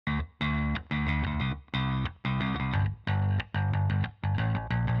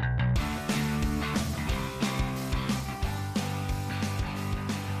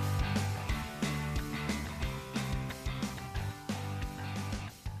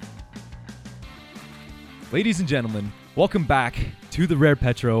Ladies and gentlemen, welcome back to the Rare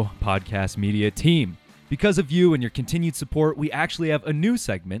Petro Podcast Media team. Because of you and your continued support, we actually have a new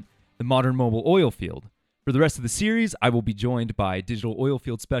segment, the Modern Mobile Oil Field. For the rest of the series, I will be joined by digital oil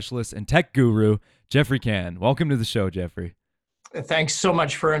field specialist and tech guru, Jeffrey Can. Welcome to the show, Jeffrey. Thanks so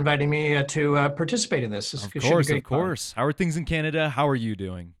much for inviting me to participate in this. Of course. How are things in Canada? How are you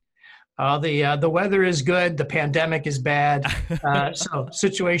doing? The weather is good. The pandemic is bad. So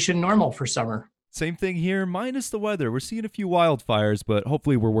situation normal for summer. Same thing here, minus the weather. We're seeing a few wildfires, but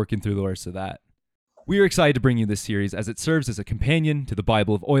hopefully we're working through the worst of that. We are excited to bring you this series as it serves as a companion to the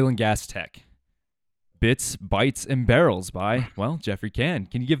Bible of oil and gas tech. Bits, Bytes, and Barrels by, well, Jeffrey Can.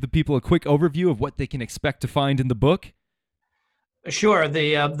 Can you give the people a quick overview of what they can expect to find in the book? Sure.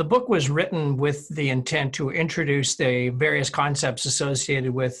 The book was written with the intent to introduce the various concepts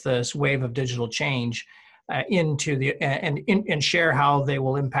associated with this wave of digital change into the and share how they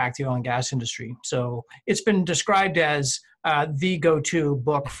will impact the oil and gas industry. So it's been described as the go-to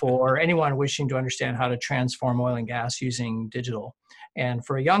book for anyone wishing to understand how to transform oil and gas using digital. And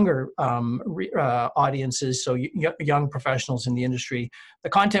for younger audiences, so young professionals in the industry, the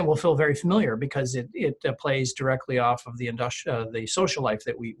content will feel very familiar because it plays directly off of the social life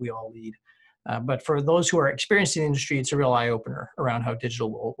that we all lead. But for those who are experiencing the industry, it's a real eye-opener around how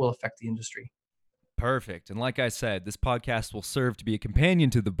digital will affect the industry. Perfect. And like I said, this podcast will serve to be a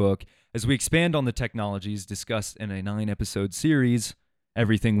companion to the book as we expand on the technologies discussed in a 9-episode series,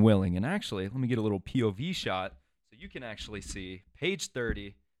 Everything Willing. And actually, let me get a little POV shot so you can actually see page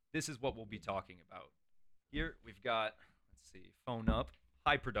 30. This is what we'll be talking about. Here we've got, phone up,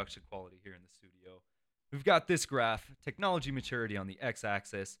 high production quality here in the studio. We've got this graph, technology maturity on the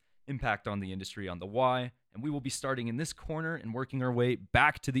x-axis, impact on the industry on the y, and we will be starting in this corner and working our way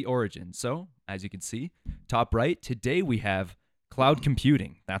back to the origin. So, as you can see, top right, today we have cloud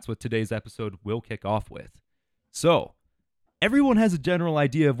computing. That's what today's episode will kick off with. So, everyone has a general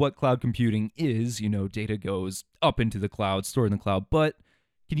idea of what cloud computing is. You know, data goes up into the cloud, stored in the cloud, but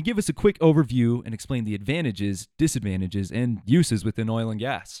can you give us a quick overview and explain the advantages, disadvantages, and uses within oil and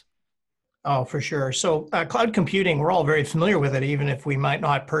gas? Oh, for sure. So cloud computing, we're all very familiar with it, even if we might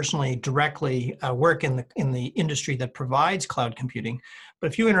not personally directly work in the industry that provides cloud computing. But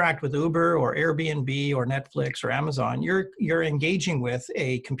if you interact with Uber or Airbnb or Netflix or Amazon, you're engaging with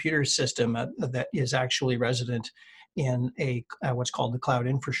a computer system that is actually resident in what's called the cloud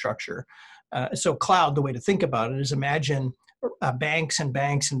infrastructure. So cloud, the way to think about it is imagine banks and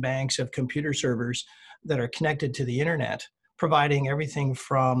banks and banks of computer servers that are connected to the internet, providing everything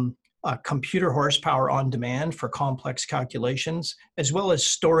from computer horsepower on demand for complex calculations, as well as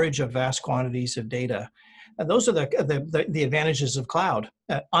storage of vast quantities of data. And those are the advantages of cloud: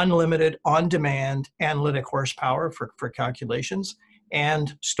 unlimited, on-demand analytic horsepower for calculations,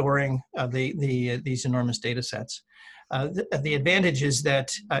 and storing these enormous data sets. The advantage is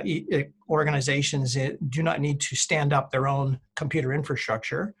that organizations do not need to stand up their own computer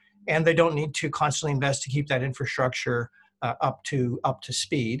infrastructure, and they don't need to constantly invest to keep that infrastructure up to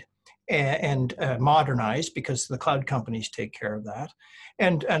speed and modernized, because the cloud companies take care of that.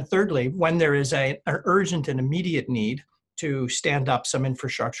 And thirdly, when there is an urgent and immediate need to stand up some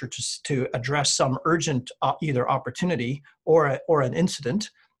infrastructure to address some urgent either opportunity or an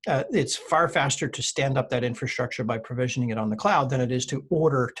incident, it's far faster to stand up that infrastructure by provisioning it on the cloud than it is to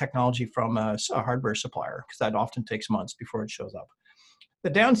order technology from a hardware supplier, because that often takes months before it shows up. The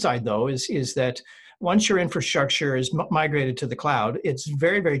downside, though, is that once your infrastructure is migrated to the cloud, it's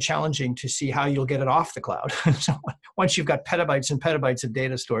very, very challenging to see how you'll get it off the cloud. So once you've got petabytes and petabytes of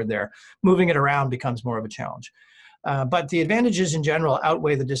data stored there, moving it around becomes more of a challenge. But the advantages in general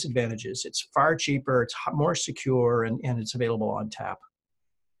outweigh the disadvantages. It's far cheaper, it's more secure, and it's available on tap.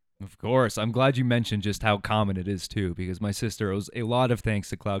 Of course. I'm glad you mentioned just how common it is, too, because my sister owes a lot of thanks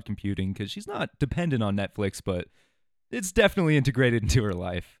to cloud computing because she's not dependent on Netflix, but it's definitely integrated into her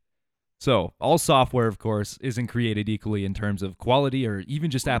life. So, all software, of course, isn't created equally in terms of quality or even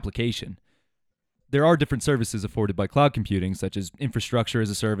just application. There are different services afforded by cloud computing, such as infrastructure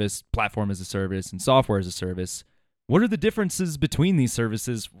as a service, platform as a service, and software as a service. What are the differences between these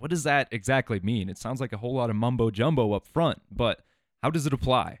services? What does that exactly mean? It sounds like a whole lot of mumbo-jumbo up front, but how does it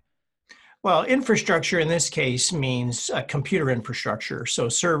apply? Well, infrastructure in this case means computer infrastructure. So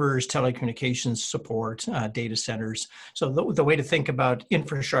servers, telecommunications support, data centers. So the way to think about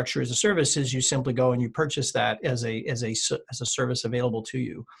infrastructure as a service is you simply go and you purchase that as a service available to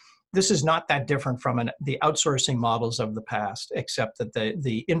you. This is not that different from the outsourcing models of the past, except that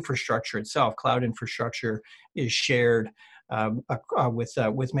the infrastructure itself, cloud infrastructure, is shared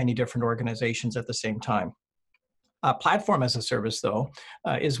with many different organizations at the same time. Platform as a service, though,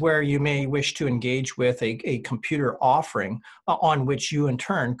 is where you may wish to engage with a computer offering on which you in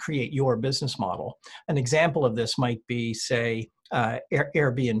turn create your business model. An example of this might be, say,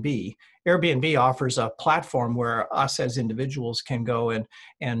 Airbnb. Airbnb offers a platform where us as individuals can go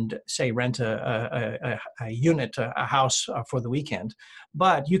and say rent a unit, a house for the weekend.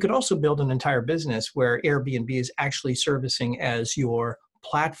 But you could also build an entire business where Airbnb is actually servicing as your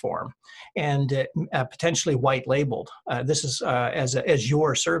platform and potentially white labeled. This is as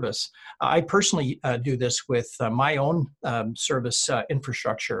your service. I personally do this with my own service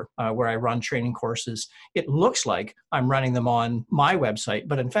infrastructure where I run training courses. It looks like I'm running them on my website,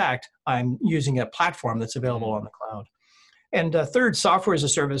 but in fact, I'm using a platform that's available on the cloud. And third, software as a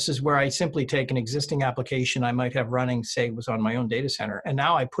service is where I simply take an existing application I might have running, say, was on my own data center, and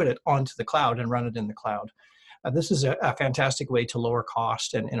now I put it onto the cloud and run it in the cloud. This is a fantastic way to lower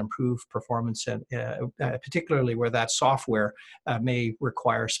cost and improve performance, and particularly where that software may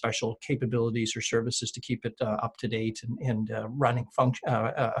require special capabilities or services to keep it up to date and running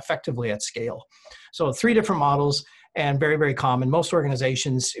effectively at scale. So 3 different models, and very, very common. Most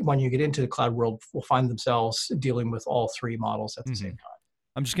organizations, when you get into the cloud world, will find themselves dealing with all 3 models at the same time.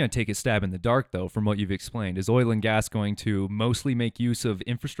 I'm just going to take a stab in the dark, though, from what you've explained. Is oil and gas going to mostly make use of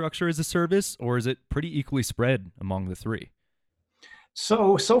infrastructure as a service, or is it pretty equally spread among the 3?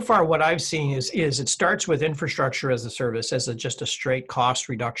 So far what I've seen is it starts with infrastructure as a service, as just a straight cost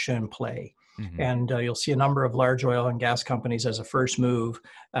reduction play. And you'll see a number of large oil and gas companies as a first move,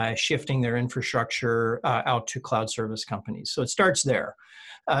 shifting their infrastructure out to cloud service companies. So it starts there.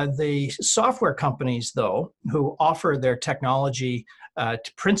 The software companies, though, who offer their technology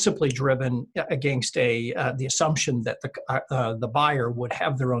principally driven against the assumption that the buyer would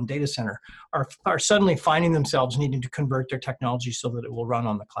have their own data center, are suddenly finding themselves needing to convert their technology so that it will run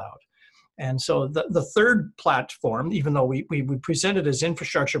on the cloud. And so the third platform, even though we present it as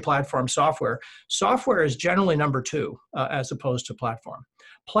infrastructure platform software is generally number 2 as opposed to platform.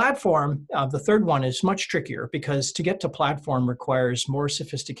 Platform, the third one, is much trickier because to get to platform requires more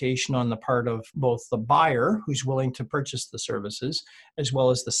sophistication on the part of both the buyer, who's willing to purchase the services, as well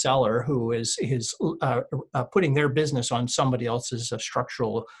as the seller, who is putting their business on somebody else's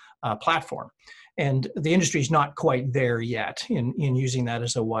structural platform. And the industry is not quite there yet in using that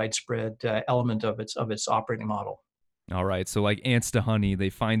as a widespread element of its operating model. All right, so like ants to honey, they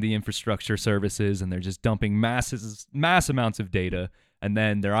find the infrastructure services and they're just dumping mass amounts of data, and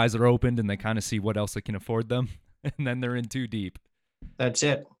then their eyes are opened and they kind of see what else they can afford them, and then they're in too deep. That's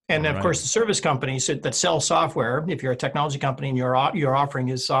it. And of course, the service companies that sell software, if you're a technology company and your offering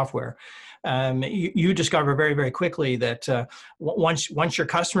is software, you discover very, very quickly that once your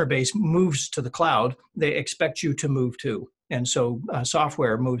customer base moves to the cloud, they expect you to move too. And so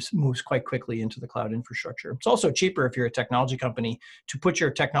software moves quite quickly into the cloud infrastructure. It's also cheaper if you're a technology company to put your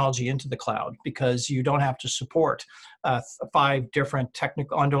technology into the cloud because you don't have to support 5 different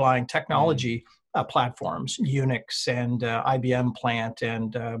underlying technology platforms, Unix and IBM Plant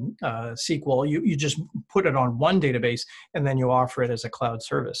and SQL. You just put it on one database and then you offer it as a cloud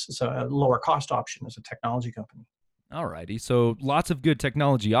service. It's a lower cost option as a technology company. Alrighty, so lots of good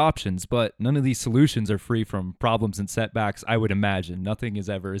technology options, but none of these solutions are free from problems and setbacks, I would imagine. Nothing is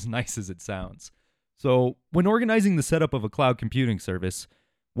ever as nice as it sounds. So when organizing the setup of a cloud computing service,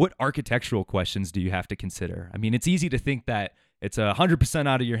 what architectural questions do you have to consider? I mean, it's easy to think that it's 100%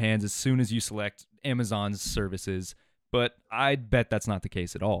 out of your hands as soon as you select Amazon's services, but I'd bet that's not the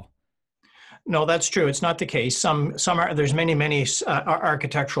case at all. No, that's true. It's not the case. There's many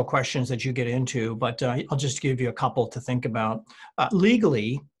architectural questions that you get into, but I'll just give you a couple to think about.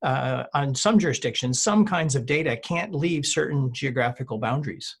 Legally, on some jurisdictions, some kinds of data can't leave certain geographical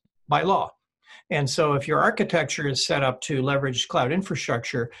boundaries by law. And so if your architecture is set up to leverage cloud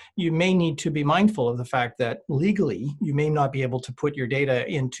infrastructure, you may need to be mindful of the fact that legally, you may not be able to put your data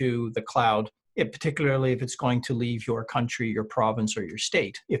into the cloud, particularly if it's going to leave your country, your province, or your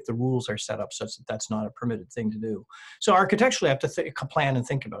state, if the rules are set up such that that's not a permitted thing to do. So architecturally, I have to plan and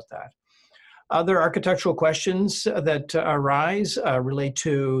think about that. Other architectural questions that arise relate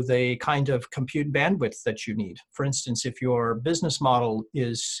to the kind of compute bandwidth that you need. For instance, if your business model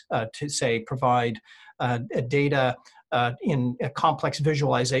is to, say, provide data in a complex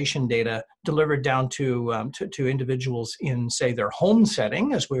visualization data delivered down to individuals in, say, their home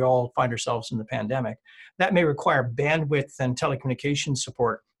setting, as we all find ourselves in the pandemic, that may require bandwidth and telecommunications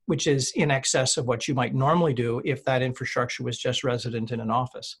support, which is in excess of what you might normally do if that infrastructure was just resident in an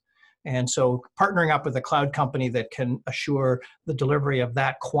office. And so partnering up with a cloud company that can assure the delivery of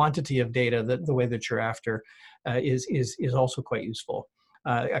that quantity of data the way that you're after is also quite useful,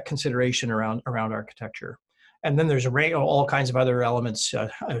 a consideration around architecture. And then there's all kinds of other elements,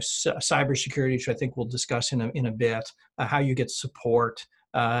 cybersecurity, which I think we'll discuss in a bit, how you get support.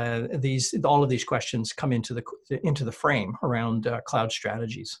 All of these questions come into the frame around cloud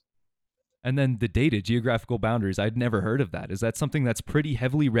strategies. And then the data, geographical boundaries, I'd never heard of that. Is that something that's pretty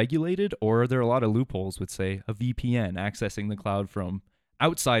heavily regulated, or are there a lot of loopholes with, say, a VPN accessing the cloud from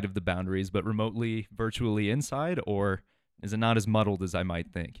outside of the boundaries, but remotely, virtually inside, or is it not as muddled as I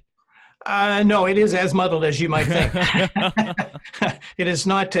might think? No, it is as muddled as you might think. It is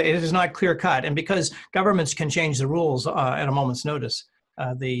not. It is not clear cut, and because governments can change the rules at a moment's notice,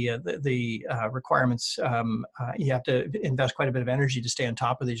 the requirements, you have to invest quite a bit of energy to stay on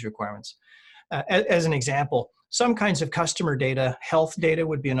top of these requirements. As an example, some kinds of customer data, health data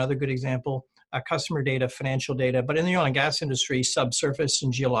would be another good example. Customer data, financial data, but in the oil and gas industry, subsurface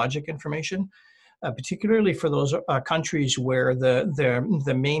and geologic information. Particularly for those countries where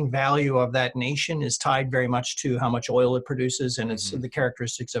the main value of that nation is tied very much to how much oil it produces and the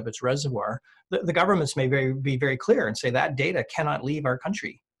characteristics of its reservoir. The governments may be very clear and say that data cannot leave our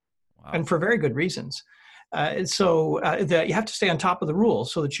country, and for very good reasons. So you have to stay on top of the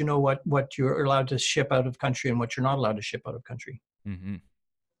rules so that you know what you're allowed to ship out of country and what you're not allowed to ship out of country. Mm-hmm.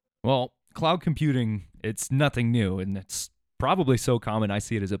 Well, cloud computing, it's nothing new, and it's probably so common I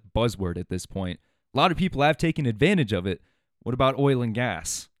see it as a buzzword at this point. A lot of people have taken advantage of it. What about oil and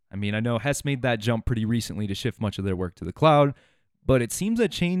gas? I mean, I know Hess made that jump pretty recently to shift much of their work to the cloud, but it seems that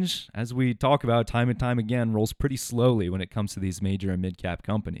change, as we talk about time and time again, rolls pretty slowly when it comes to these major and mid-cap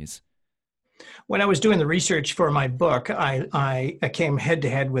companies. When I was doing the research for my book, I came head to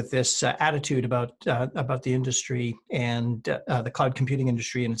head with this attitude about the industry and the cloud computing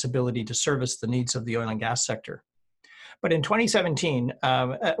industry and its ability to service the needs of the oil and gas sector. But in 2017,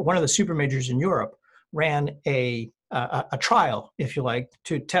 one of the super majors in Europe ran a trial, if you like,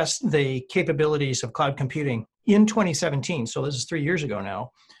 to test the capabilities of cloud computing in 2017. So this is 3 years ago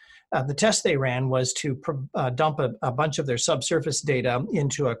now. The test they ran was to dump a bunch of their subsurface data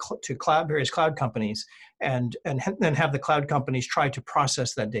into various cloud companies, and then have the cloud companies try to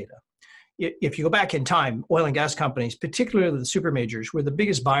process that data. If you go back in time, oil and gas companies, particularly the super majors, were the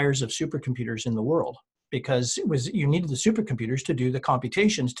biggest buyers of supercomputers in the world, because you needed the supercomputers to do the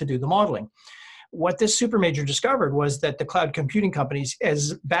computations, to do the modeling. What this supermajor discovered was that the cloud computing companies,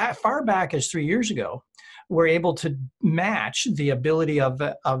 far back as 3 years ago, were able to match the ability of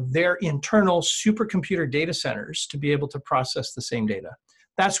their internal supercomputer data centers to be able to process the same data.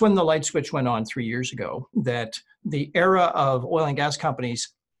 That's when the light switch went on 3 years ago, that the era of oil and gas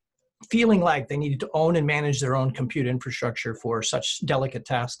companies feeling like they needed to own and manage their own compute infrastructure for such delicate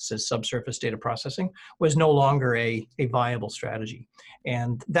tasks as subsurface data processing was no longer a viable strategy.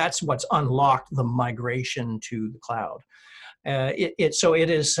 And that's what's unlocked the migration to the cloud. It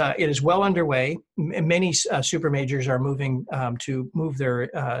is well underway. Many super majors are moving to move their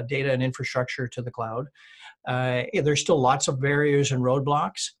data and infrastructure to the cloud. There's still lots of barriers and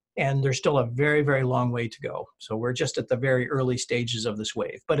roadblocks, and there's still a very, very long way to go. So we're just at the very early stages of this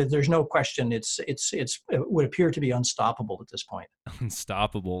wave. But there's no question it would appear to be unstoppable at this point.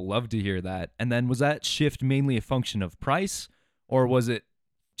 Unstoppable. Love to hear that. And then was that shift mainly a function of price, or was it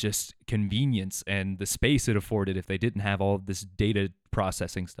just convenience and the space it afforded if they didn't have all of this data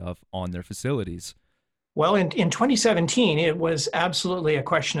processing stuff on their facilities? Well, in 2017, it was absolutely a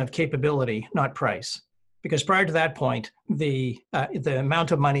question of capability, not price. Because prior to that point, the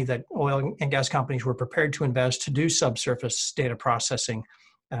amount of money that oil and gas companies were prepared to invest to do subsurface data processing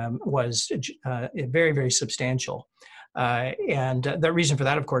was very, very substantial. And the reason for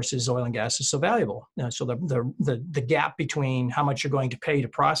that, of course, is oil and gas is so valuable. So the gap between how much you're going to pay to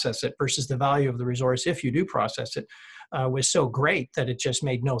process it versus the value of the resource if you do process it was so great that it just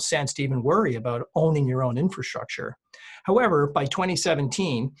made no sense to even worry about owning your own infrastructure. However, by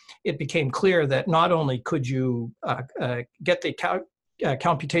 2017, it became clear that not only could you get the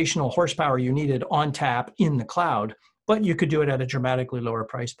computational horsepower you needed on tap in the cloud, but you could do it at a dramatically lower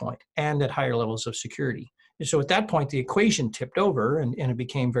price point and at higher levels of security. So at that point, the equation tipped over and it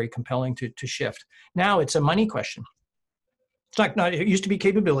became very compelling to shift. Now it's a money question. It's not, it used to be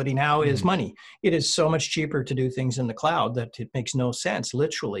capability, now is money. It is so much cheaper to do things in the cloud that it makes no sense,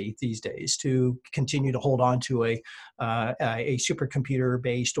 literally, these days, to continue to hold on to a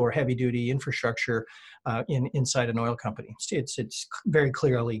supercomputer-based or heavy-duty infrastructure inside an oil company. It's very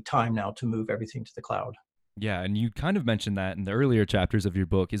clearly time now to move everything to the cloud. Yeah, and you kind of mentioned that in the earlier chapters of your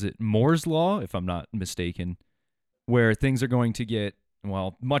book. Is it Moore's Law, if I'm not mistaken, where things are going to get,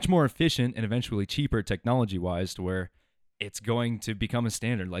 well, much more efficient and eventually cheaper technology-wise, to where it's going to become a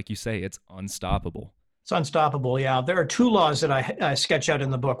standard? Like you say, it's unstoppable. It's unstoppable. Yeah. There are two laws that I sketch out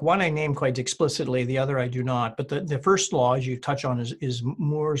in the book. One I name quite explicitly, the other I do not. But the first law, as you touch on, is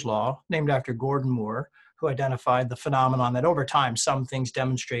Moore's Law, named after Gordon Moore, who identified the phenomenon that over time, some things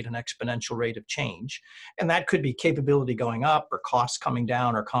demonstrate an exponential rate of change. And that could be capability going up or costs coming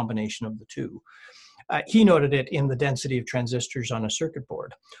down or a combination of the two. He noted it in the density of transistors on a circuit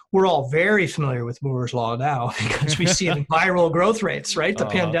board. We're all very familiar with Moore's Law now because we see it in viral growth rates, right? The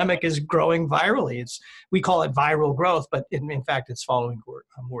pandemic is growing virally. We call it viral growth, but in fact, it's following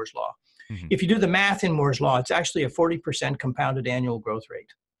Moore's Law. Mm-hmm. If you do the math in Moore's Law, it's actually a 40% compounded annual growth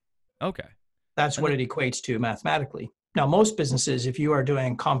rate. Okay. That's what it equates to mathematically. Now, most businesses, if you are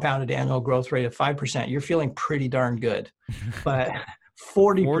doing compounded annual growth rate of 5%, you're feeling pretty darn good. But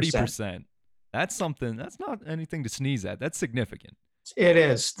 40%. 40%. That's something, that's not anything to sneeze at. That's significant. It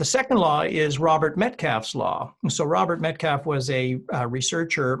is. The second law is Robert Metcalfe's law. So Robert Metcalfe was a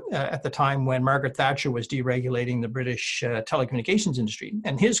researcher at the time when Margaret Thatcher was deregulating the British telecommunications industry.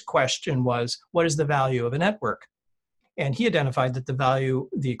 And his question was, what is the value of a network? And he identified that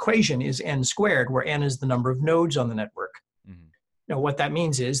the equation is n squared, where n is the number of nodes on the network. Mm-hmm. Now, what that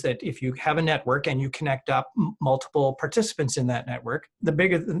means is that if you have a network and you connect up multiple participants in that network, the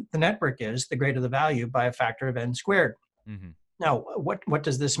bigger the network is, the greater the value by a factor of n squared. Mm-hmm. Now, what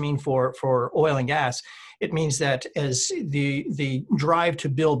does this mean for oil and gas? It means that as the drive to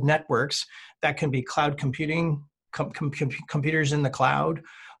build networks, that can be cloud computing, computers in the cloud,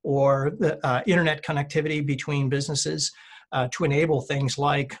 or the internet connectivity between businesses to enable things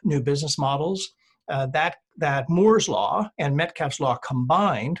like new business models. That Moore's Law and Metcalfe's Law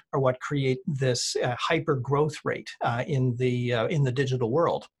combined are what create this hyper growth rate in the digital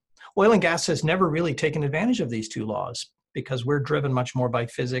world. Oil and gas has never really taken advantage of these two laws because we're driven much more by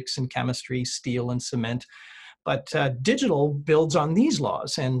physics and chemistry, steel and cement. But digital builds on these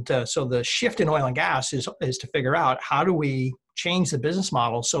laws. And so the shift in oil and gas is to figure out how do we change the business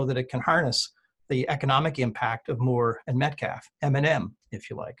model so that it can harness the economic impact of Moore and Metcalfe, M&M, if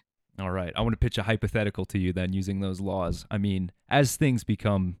you like. All right. I want to pitch a hypothetical to you then using those laws. I mean, as things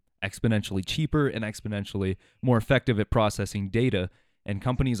become exponentially cheaper and exponentially more effective at processing data, and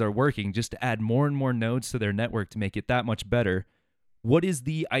companies are working just to add more and more nodes to their network to make it that much better, what is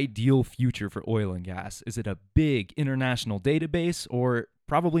the ideal future for oil and gas? Is it a big international database, or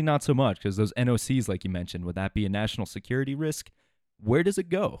probably not so much because those NOCs, like you mentioned, would that be a national security risk? Where does it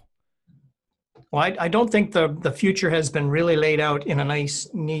go? Well, I don't think the future has been really laid out in a nice,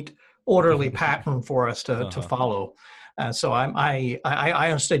 neat, orderly pattern for us to follow. So I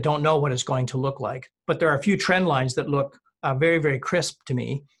honestly don't know what it's going to look like. But there are a few trend lines that look very, very crisp to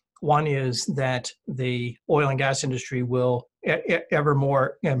me. One is that the oil and gas industry will ever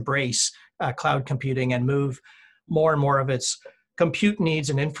more embrace cloud computing and move more and more of its compute needs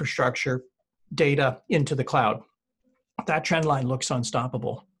and infrastructure data into the cloud. That trend line looks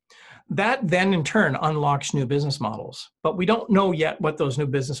unstoppable. That then in turn unlocks new business models, but we don't know yet what those new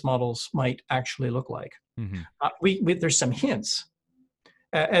business models might actually look like. Mm-hmm. There's some hints.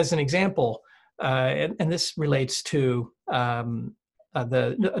 As an example, and this relates to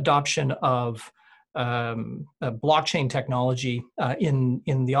the adoption of blockchain technology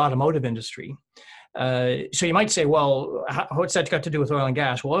in the automotive industry. So you might say, well, what's that got to do with oil and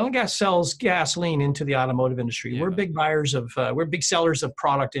gas? Well, oil and gas sells gasoline into the automotive industry. Yeah. We're big sellers of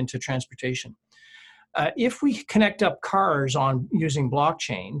product into transportation. If we connect up cars using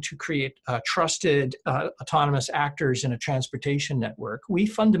blockchain to create trusted autonomous actors in a transportation network, we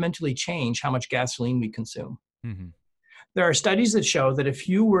fundamentally change how much gasoline we consume. Mm-hmm. There are studies that show that if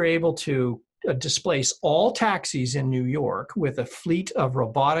you were able to displace all taxis in New York with a fleet of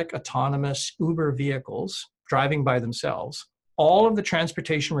robotic, autonomous Uber vehicles driving by themselves, all of the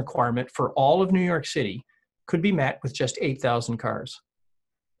transportation requirement for all of New York City could be met with just 8,000 cars.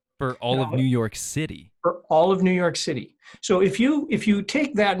 For all of New York City? For all of New York City. So if you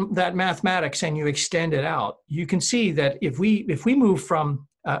take that mathematics and you extend it out, you can see that if we move from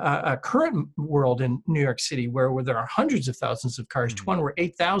a current world in New York City where there are hundreds of thousands of cars to one where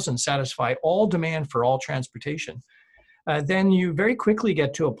 8,000 satisfy all demand for all transportation, then you very quickly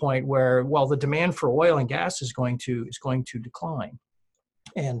get to a point where, well, the demand for oil and gas is going to decline,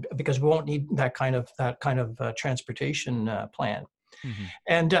 and because we won't need that kind of transportation plan. Mm-hmm.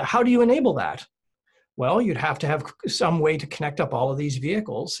 And how do you enable that? Well, you'd have to have some way to connect up all of these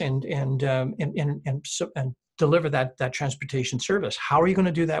vehicles and deliver that transportation service. How are you going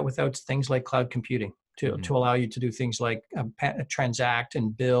to do that without things like cloud computing to allow you to do things like transact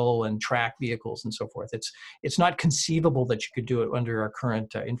and bill and track vehicles and so forth? It's not conceivable that you could do it under our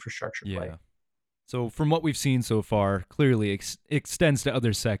current infrastructure play. So, from what we've seen so far, clearly extends to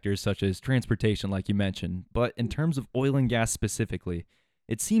other sectors such as transportation, like you mentioned. But in terms of oil and gas specifically,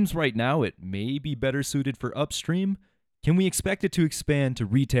 it seems right now it may be better suited for upstream. Can we expect it to expand to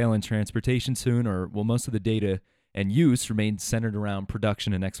retail and transportation soon, or will most of the data and use remain centered around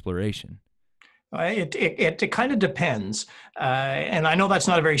production and exploration? It kind of depends, and I know that's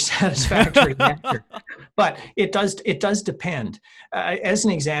not a very satisfactory answer, but it does depend. As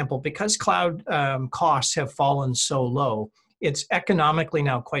an example, because cloud costs have fallen so low, it's economically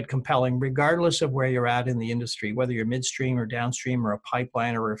now quite compelling, regardless of where you're at in the industry, whether you're midstream or downstream or a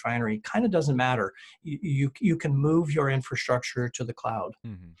pipeline or a refinery. Kind of doesn't matter. You can move your infrastructure to the cloud.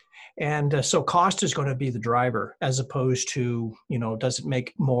 Hmm. And so cost is going to be the driver as opposed to, does it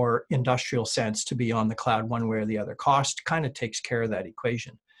make more industrial sense to be on the cloud one way or the other? Cost kind of takes care of that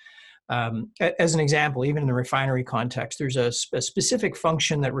equation. As an example, even in the refinery context, there's a specific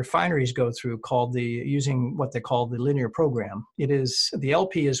function that refineries go through called using what they call the linear program. The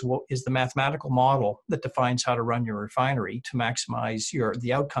LP is the mathematical model that defines how to run your refinery to maximize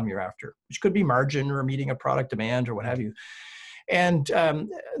the outcome you're after, which could be margin or meeting a product demand or what have you. And in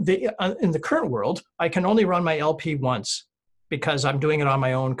the current world, I can only run my LP once because I'm doing it on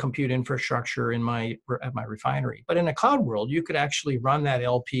my own compute infrastructure at my refinery. But in a cloud world, you could actually run that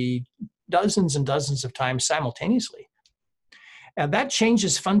LP dozens and dozens of times simultaneously. And that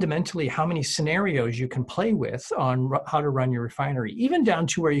changes fundamentally how many scenarios you can play with on how to run your refinery, even down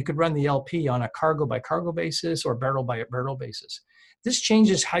to where you could run the LP on a cargo by cargo basis or barrel by barrel basis. This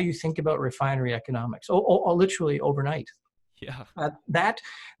changes how you think about refinery economics, literally overnight. Yeah.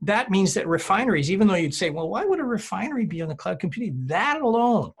 That means that refineries, even though you'd say, well, why would a refinery be on the cloud computing? That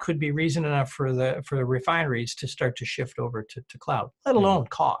alone could be reason enough for the refineries to start to shift over to cloud, let alone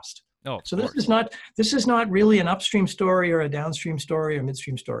cost. Oh, so this is not really an upstream story or a downstream story or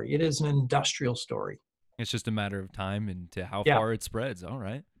midstream story. It is an industrial story. It's just a matter of time and to how Yeah. far it spreads. All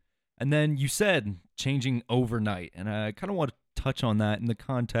right. And then you said changing overnight, and I kind of want to touch on that in the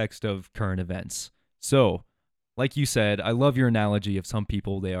context of current events. So, like you said, I love your analogy of some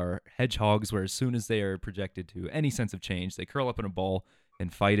people, they are hedgehogs where as soon as they are projected to any sense of change, they curl up in a ball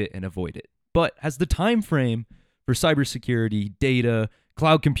and fight it and avoid it. But has the time frame for cybersecurity, data,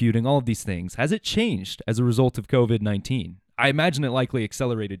 cloud computing, all of these things, has it changed as a result of COVID-19? I imagine it likely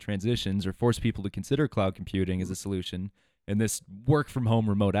accelerated transitions or forced people to consider cloud computing as a solution in this work from home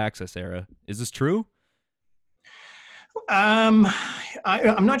remote access era. Is this true? I'm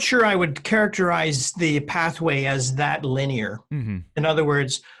not sure I would characterize the pathway as that linear. Mm-hmm. In other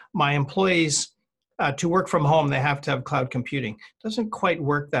words, my employees, to work from home, they have to have cloud computing. It doesn't quite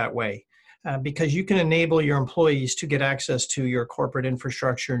work that way because you can enable your employees to get access to your corporate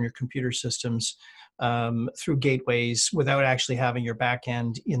infrastructure and your computer systems through gateways without actually having your back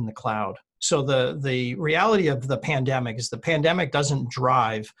end in the cloud. So the reality of the pandemic is the pandemic doesn't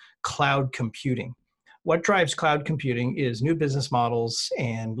drive cloud computing. What drives cloud computing is new business models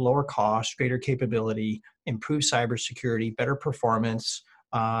and lower cost, greater capability, improved cybersecurity, better performance,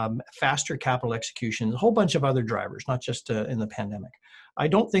 faster capital execution, a whole bunch of other drivers, not just in the pandemic. I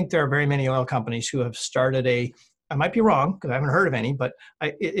don't think there are very many oil companies who have started I might be wrong because I haven't heard of any, but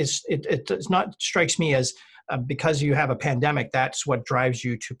it does not strikes me as because you have a pandemic, that's what drives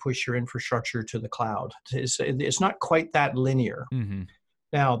you to push your infrastructure to the cloud. It's not quite that linear. Mm-hmm.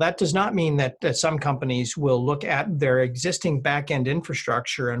 Now, that does not mean that some companies will look at their existing back-end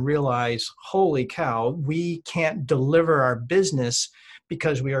infrastructure and realize, holy cow, we can't deliver our business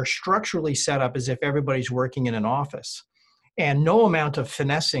because we are structurally set up as if everybody's working in an office. And no amount of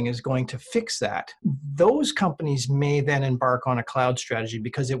finessing is going to fix that. Those companies may then embark on a cloud strategy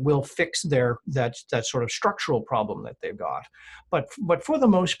because it will fix that sort of structural problem that they've got. But for the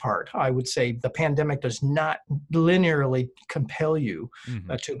most part, I would say the pandemic does not linearly compel you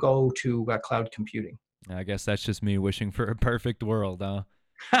to go to cloud computing. I guess that's just me wishing for a perfect world,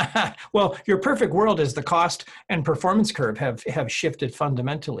 huh? Well, your perfect world is the cost and performance curve have shifted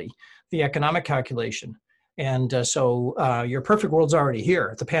fundamentally, the economic calculation. And so your perfect world's already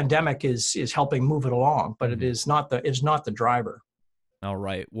here. The pandemic is helping move it along, but it is not the driver. All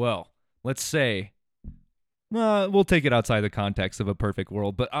right. Well, let's say we'll take it outside the context of a perfect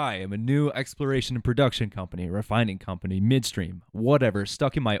world, but I am a new exploration and production company, refining company, midstream, whatever,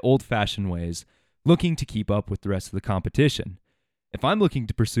 stuck in my old-fashioned ways, looking to keep up with the rest of the competition. If I'm looking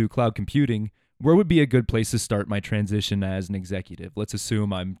to pursue cloud computing, where would be a good place to start my transition as an executive? Let's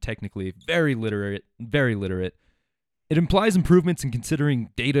assume I'm technically very literate. It implies improvements in considering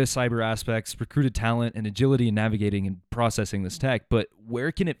data, cyber aspects, recruited talent, and agility in navigating and processing this tech, but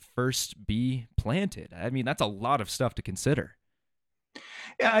where can it first be planted? I mean, that's a lot of stuff to consider.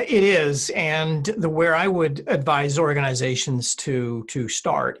 It is, and where I would advise organizations to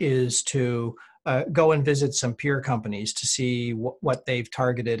start is to go and visit some peer companies to see what they've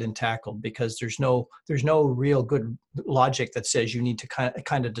targeted and tackled, because there's no real good logic that says you need to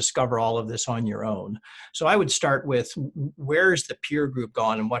kind of discover all of this on your own. So I would start with, where's the peer group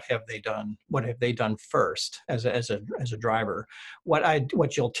gone and what have they done? What have they done first as a driver?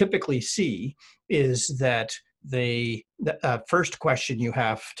 What you'll typically see is that the first question you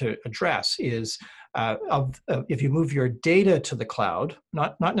have to address is, if you move your data to the cloud,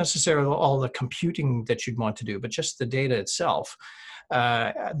 not necessarily all the computing that you'd want to do, but just the data itself.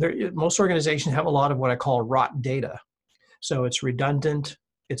 Most organizations have a lot of what I call rot data. So it's redundant,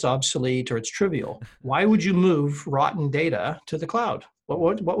 it's obsolete, or it's trivial. Why would you move rotten data to the cloud?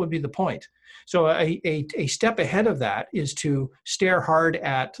 What would be the point? So a step ahead of that is to stare hard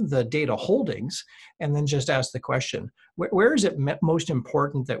at the data holdings and then just ask the question, where is it most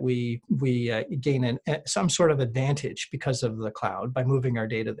important that we gain some sort of advantage because of the cloud by moving our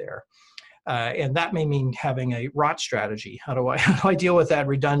data there? And that may mean having a rot strategy. How do I deal with that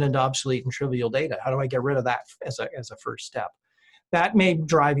redundant, obsolete, and trivial data? How do I get rid of that as a first step? That may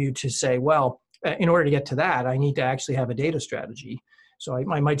drive you to say, well, in order to get to that, I need to actually have a data strategy. So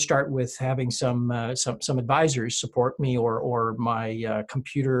I might start with having some advisors support me, or my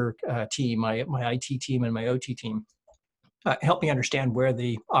computer team, my IT team, and my OT team help me understand where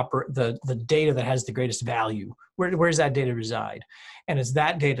the data that has the greatest value, where does that data reside, and it's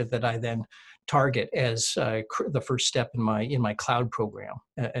that data that I then target as the first step in my cloud program,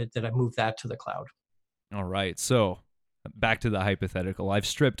 that I move that to the cloud. All right, so back to the hypothetical. I've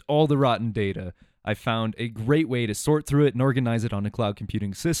stripped all the rotten data. I found a great way to sort through it and organize it on a cloud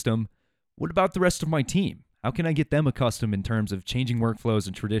computing system. What about the rest of my team? How can I get them accustomed in terms of changing workflows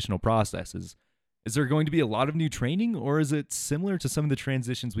and traditional processes? Is there going to be a lot of new training, or is it similar to some of the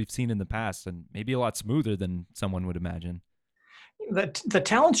transitions we've seen in the past and maybe a lot smoother than someone would imagine? The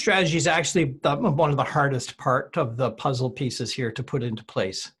talent strategy is actually one of the hardest part of the puzzle pieces here to put into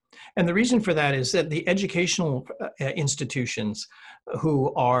place. And the reason for that is that the educational institutions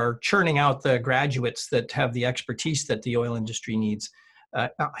who are churning out the graduates that have the expertise that the oil industry needs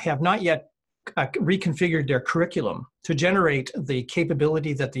have not yet reconfigured their curriculum to generate the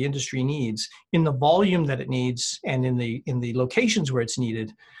capability that the industry needs in the volume that it needs and in the locations where it's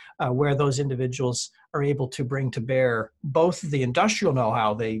needed, where those individuals are able to bring to bear both the industrial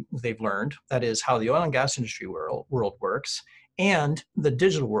know-how they've learned, that is how the oil and gas industry world works, and the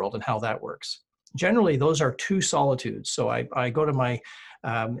digital world and how that works. Generally, those are two solitudes. So I go to my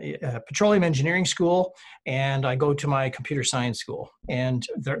petroleum engineering school and I go to my computer science school, and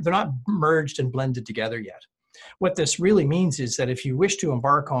they're not merged and blended together yet. What this really means is that if you wish to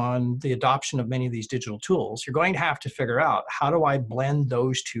embark on the adoption of many of these digital tools, you're going to have to figure out, how do I blend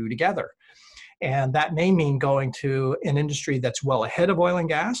those two together? And that may mean going to an industry that's well ahead of oil and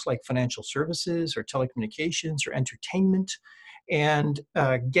gas, like financial services or telecommunications or entertainment, and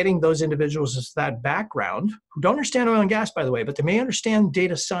getting those individuals as that background, who don't understand oil and gas, by the way, but they may understand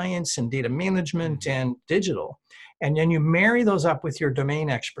data science and data management and digital. And then you marry those up with your domain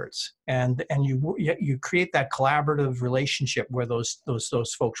experts, and you create that collaborative relationship where those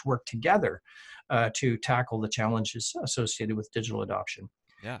folks work together to tackle the challenges associated with digital adoption.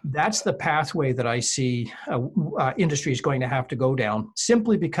 Yeah. That's the pathway that I see industry is going to have to go down,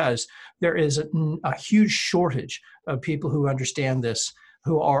 simply because there is a huge shortage of people who understand this,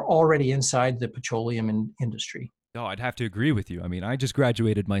 who are already inside the petroleum industry. No, I'd have to agree with you. I mean, I just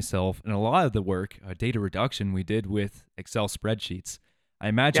graduated myself, and a lot of the work, data reduction, we did with Excel spreadsheets. I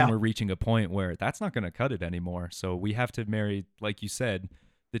imagine we're reaching a point where that's not going to cut it anymore. So we have to marry, like you said,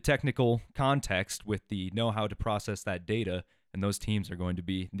 the technical context with the know-how to process that data, and those teams are going to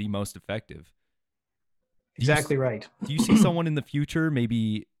be the most effective. Exactly right. Do you see someone in the future,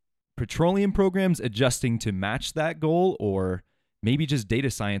 maybe petroleum programs adjusting to match that goal, or maybe just data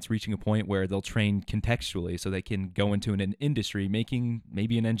science reaching a point where they'll train contextually so they can go into an industry, making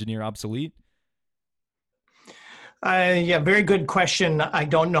maybe an engineer obsolete? Yeah, very good question. I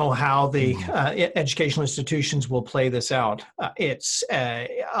don't know how the educational institutions will play this out.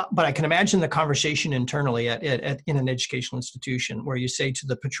 But I can imagine the conversation internally in an educational institution where you say to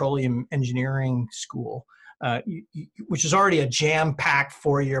the petroleum engineering school, which is already a jam-packed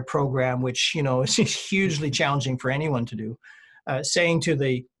four-year program, which is hugely challenging for anyone to do, saying to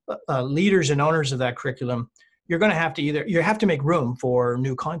the leaders and owners of that curriculum, you're going to have to you have to make room for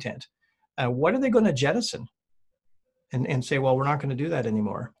new content. What are they going to jettison? And say, well, we're not going to do that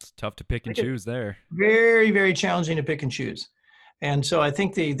anymore. It's tough to pick and choose there. Very, very challenging to pick and choose. And so I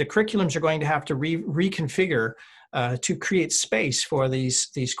think the curriculums are going to have to reconfigure to create space for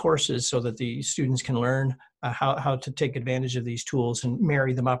these courses so that the students can learn how to take advantage of these tools and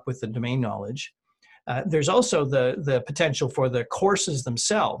marry them up with the domain knowledge. There's also the potential for the courses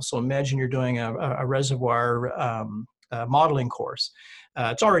themselves. So imagine you're doing a reservoir modeling course.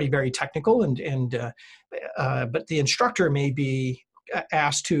 It's already very technical, but the instructor may be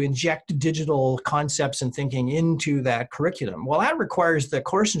asked to inject digital concepts and thinking into that curriculum. Well, that requires the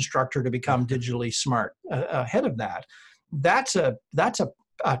course instructor to become digitally smart. Ahead of that, that's a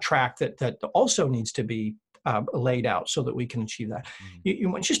track that also needs to be laid out so that we can achieve that.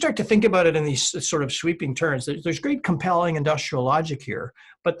 Once you start to think about it in these sort of sweeping terms, there's great compelling industrial logic here,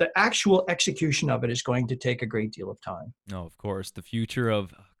 but the actual execution of it is going to take a great deal of time. No, of course. The future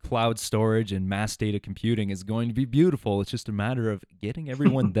of cloud storage and mass data computing is going to be beautiful. It's just a matter of getting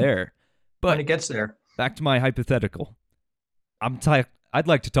everyone there. But when it gets there. Back to my hypothetical. I'd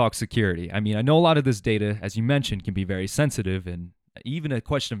like to talk security. I mean, I know a lot of this data, as you mentioned, can be very sensitive and even a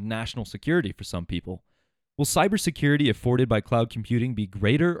question of national security for some people. Will cybersecurity afforded by cloud computing be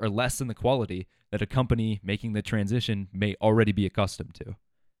greater or less than the quality that a company making the transition may already be accustomed to?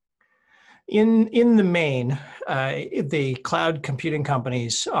 In the main, the cloud computing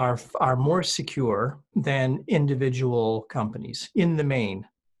companies are more secure than individual companies. In the main,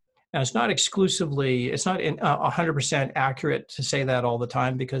 now it's not 100% accurate to say that all the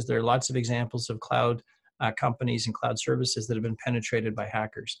time, because there are lots of examples of cloud companies and cloud services that have been penetrated by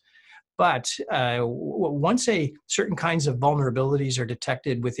hackers. But once certain kinds of vulnerabilities are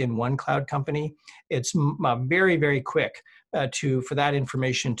detected within one cloud company, it's very, very quick for that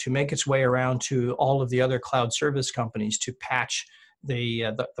information to make its way around to all of the other cloud service companies to patch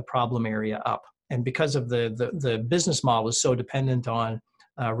the problem area up. And because of the business model is so dependent on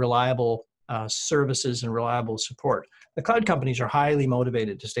reliable services and reliable support, the cloud companies are highly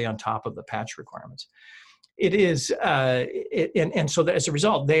motivated to stay on top of the patch requirements. It is, and so as a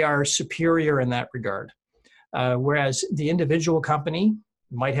result, they are superior in that regard. Whereas the individual company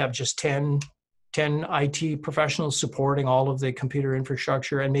might have just 10 IT professionals supporting all of the computer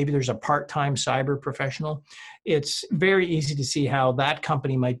infrastructure, and maybe there's a part-time cyber professional. It's very easy to see how that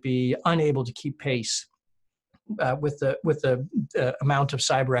company might be unable to keep pace with the amount of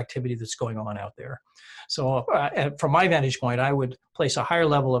cyber activity that's going on out there. So from my vantage point, I would place a higher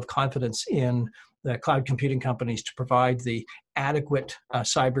level of confidence in the cloud computing companies to provide the adequate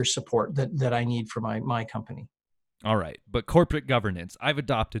cyber support that I need for my company. All right, but corporate governance, I've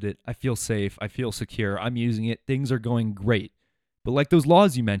adopted it. I feel safe. I feel secure. I'm using it. Things are going great. But like those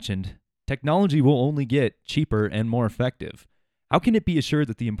laws you mentioned, technology will only get cheaper and more effective. How can it be assured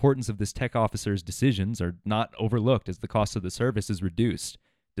that the importance of this tech officer's decisions are not overlooked as the cost of the service is reduced?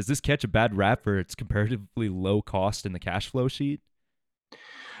 Does this catch a bad rap for its comparatively low cost in the cash flow sheet?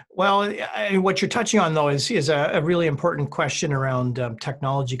 Well, what you're touching on, though, is a really important question around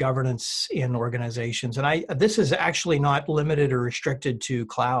technology governance in organizations. And this is actually not limited or restricted to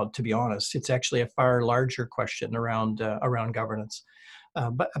cloud, to be honest. It's actually a far larger question around governance.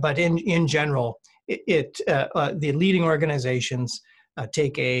 But in general, the leading organizations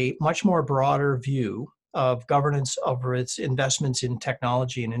take a much more broader view of governance over its investments in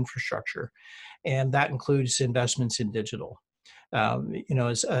technology and infrastructure. And that includes investments in digital.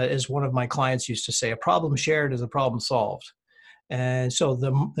 As one of my clients used to say, a problem shared is a problem solved. And so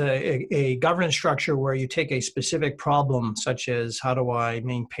a governance structure where you take a specific problem, such as how do I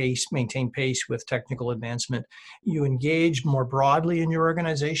maintain pace with technical advancement, you engage more broadly in your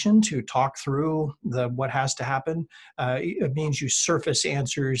organization to talk through what has to happen. It means you surface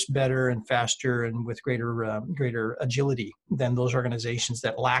answers better and faster and with greater agility than those organizations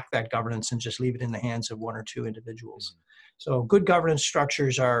that lack that governance and just leave it in the hands of one or two individuals. So good governance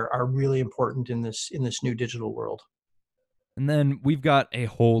structures are really important in this new digital world. And then we've got a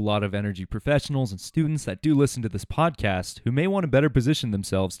whole lot of energy professionals and students that do listen to this podcast who may want to better position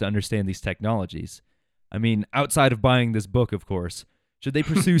themselves to understand these technologies. I mean, outside of buying this book, of course, should they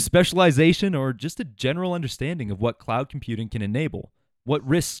pursue specialization or just a general understanding of what cloud computing can enable? What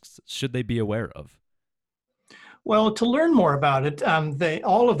risks should they be aware of? Well, to learn more about it,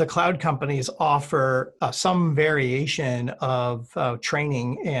 all of the cloud companies offer some variation of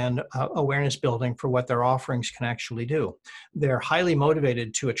training and awareness building for what their offerings can actually do. They're highly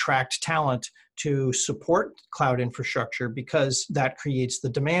motivated to attract talent to support cloud infrastructure because that creates the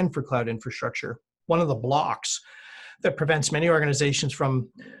demand for cloud infrastructure. One of the blocks that prevents many organizations from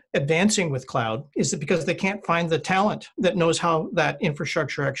advancing with cloud is that because they can't find the talent that knows how that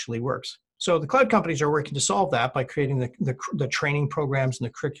infrastructure actually works. So the cloud companies are working to solve that by creating the training programs and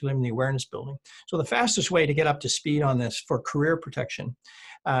the curriculum and the awareness building. So the fastest way to get up to speed on this for career protection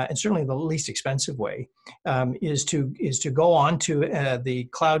and certainly the least expensive way, is to go on to the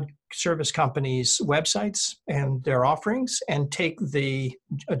cloud service companies' websites and their offerings and take the,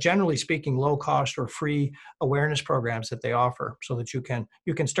 generally speaking, low cost or free awareness programs that they offer, so that you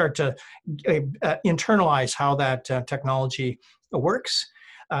can start to internalize how that technology works,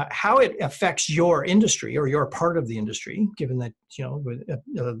 how it affects your industry or your part of the industry, given that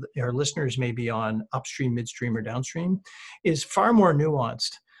our listeners may be on upstream, midstream, or downstream, is far more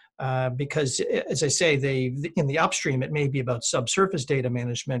nuanced. Because, as I say, in the upstream, it may be about subsurface data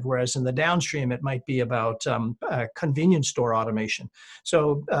management, whereas in the downstream, it might be about convenience store automation.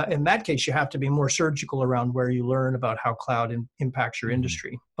 So in that case, you have to be more surgical around where you learn about how cloud impacts your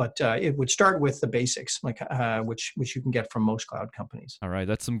industry. But it would start with the basics, which you can get from most cloud companies. All right,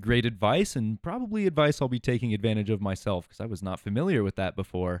 that's some great advice, and probably advice I'll be taking advantage of myself, because I was not familiar with that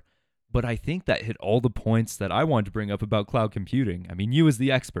before. But I think that hit all the points that I wanted to bring up about cloud computing. I mean, you as the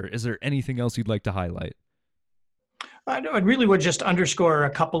expert, is there anything else you'd like to highlight? I really would just underscore a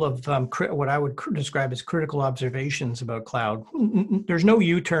couple of what I would describe as critical observations about cloud. There's no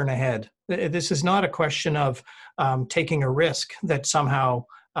U-turn ahead. This is not a question of taking a risk that somehow,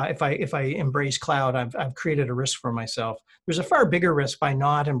 if I embrace cloud, I've created a risk for myself. There's a far bigger risk by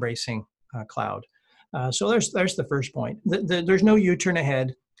not embracing cloud. So there's the first point. There's no U-turn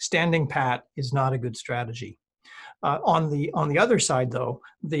ahead. Standing pat is not a good strategy. On the other side, though,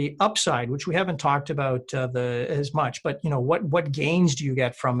 the upside, which we haven't talked about as much, but what gains do you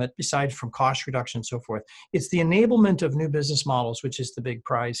get from it besides from cost reduction and so forth? It's the enablement of new business models, which is the big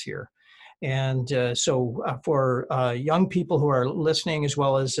prize here. And so for young people who are listening, as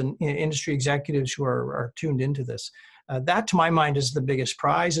well as industry executives who are tuned into this, that to my mind is the biggest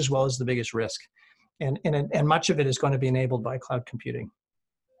prize as well as the biggest risk. And much of it is going to be enabled by cloud computing.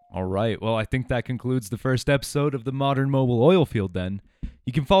 All right. Well, I think that concludes the first episode of the Modern Mobile Oil Field then.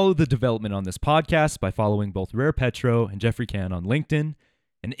 You can follow the development on this podcast by following both Rare Petro and Jeffrey Can on LinkedIn.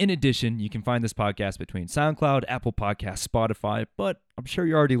 And in addition, you can find this podcast between SoundCloud, Apple Podcasts, Spotify, but I'm sure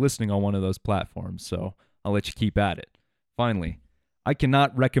you're already listening on one of those platforms, so I'll let you keep at it. Finally, I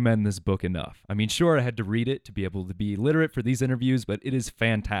cannot recommend this book enough. I mean, sure, I had to read it to be able to be literate for these interviews, but it is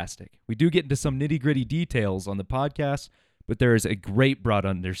fantastic. We do get into some nitty-gritty details on the podcast, but there is a great broad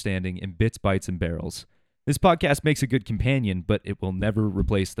understanding in bits, bytes, and barrels. This podcast makes a good companion, but it will never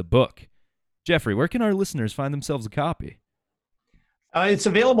replace the book. Jeffrey, where can our listeners find themselves a copy? It's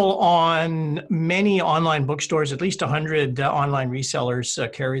available on many online bookstores. At least 100 online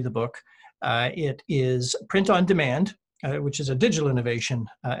resellers carry the book. It is print on demand, which is a digital innovation,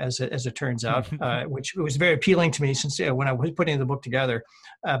 as it turns out, which was very appealing to me since when I was putting the book together.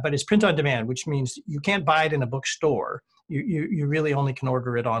 But it's print on demand, which means you can't buy it in a bookstore. You really only can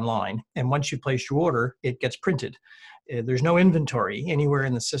order it online. And once you place your order, it gets printed. There's no inventory anywhere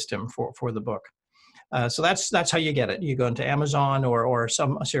in the system for the book. So that's how you get it. You go into Amazon or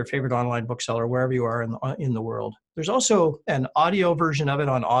your favorite online bookseller, wherever you are in the world. There's also an audio version of it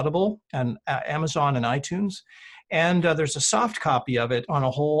on Audible and Amazon and iTunes. And there's a soft copy of it on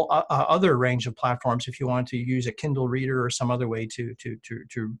a whole other range of platforms if you want to use a Kindle reader or some other way to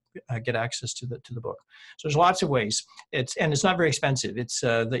get access to the book. So there's lots of ways. It's not very expensive. It's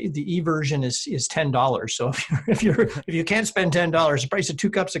the e-version is $10. So if you can't spend $10, the price of 2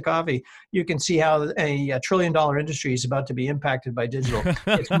 cups of coffee, you can see how a $1 trillion industry is about to be impacted by digital.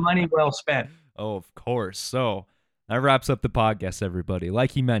 It's money well spent. Oh, of course. So that wraps up the podcast, everybody.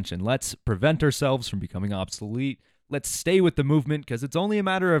 Like he mentioned, let's prevent ourselves from becoming obsolete. Let's stay with the movement because it's only a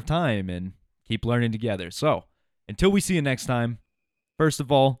matter of time, and keep learning together. So until we see you next time, first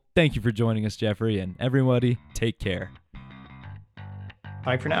of all, thank you for joining us, Jeffrey, and everybody, take care.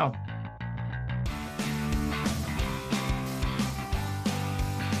 Bye for now.